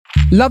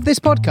Love this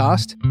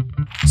podcast?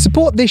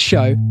 Support this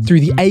show through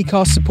the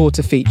Acast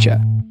supporter feature.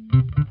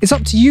 It's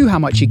up to you how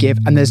much you give,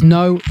 and there's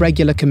no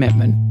regular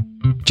commitment.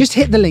 Just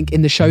hit the link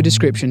in the show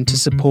description to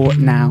support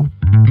now.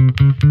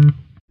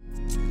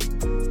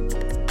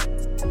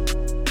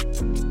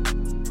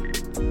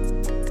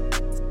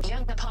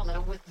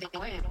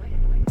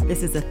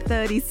 This is a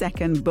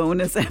 30-second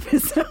bonus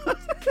episode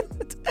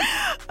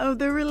of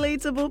the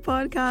Relatable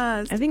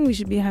Podcast. I think we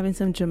should be having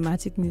some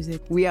dramatic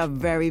music. We are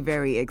very,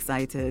 very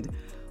excited.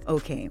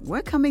 Okay,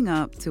 we're coming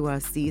up to our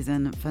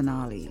season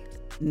finale.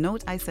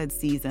 Note I said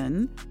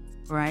season,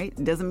 right?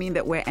 Doesn't mean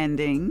that we're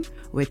ending.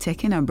 We're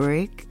taking a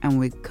break and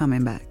we're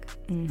coming back,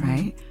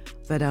 right?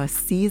 But our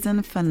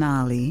season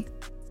finale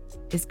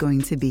is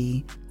going to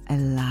be a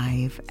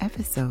live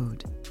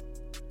episode.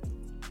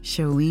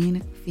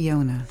 Shoween,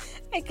 Fiona.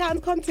 I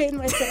can't contain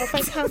myself.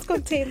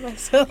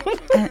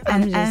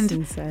 I'm just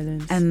in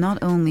silence. And not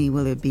only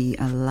will it be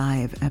a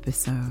live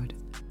episode,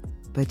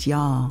 but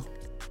y'all,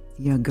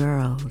 your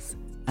girls,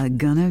 are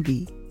gonna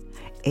be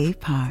a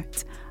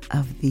part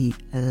of the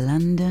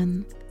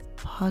London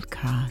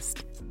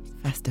Podcast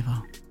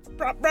Festival.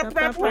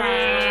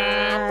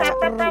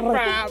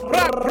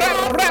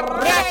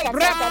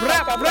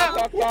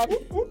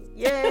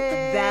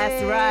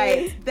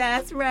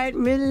 That's right.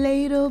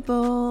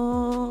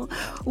 Relatable.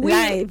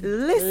 Live.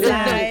 Listen.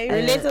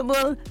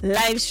 Relatable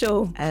live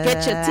show.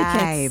 Get your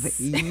tickets.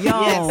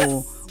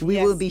 Yo. We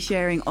Yes. will be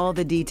sharing all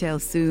the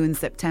details soon,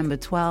 September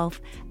 12th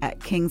at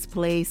King's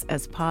Place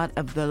as part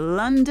of the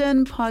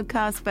London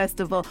Podcast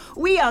Festival.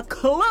 We are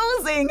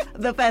closing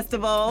the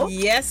festival.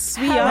 Yes,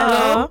 we Hello.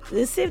 are.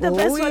 Let's save the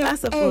best for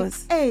last, of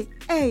course. Hey.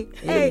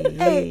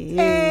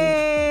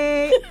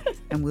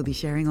 And we'll be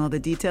sharing all the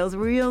details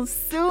real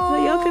soon.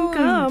 So y'all can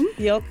come.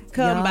 You'll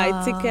come buy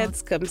Yeah.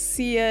 tickets, come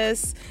see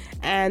us,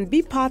 and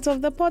be part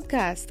of the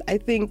podcast. I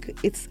think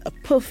it's a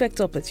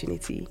perfect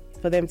opportunity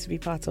for them to be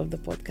part of the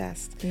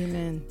podcast.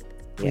 Amen.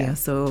 We are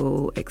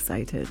so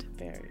excited.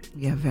 Very.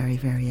 We are very,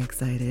 very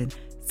excited.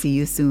 See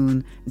you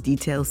soon.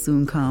 Details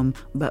soon come.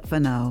 But for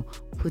now,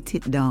 put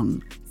it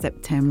down.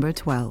 September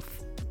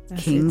 12th,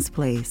 That's King's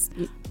Place,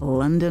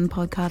 London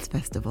Podcast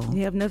Festival.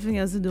 You have nothing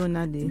else to do on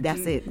that day.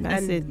 That's it.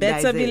 That's And it.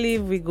 better That's it.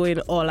 believe we're going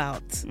all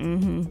out.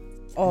 Mm-hmm.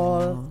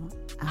 All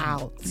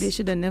out. They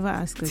should have never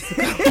asked us to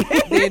come.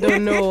 They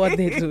don't know what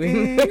they're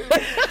doing.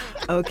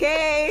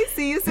 Okay.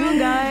 See you soon,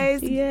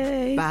 guys.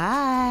 Yay. Bye.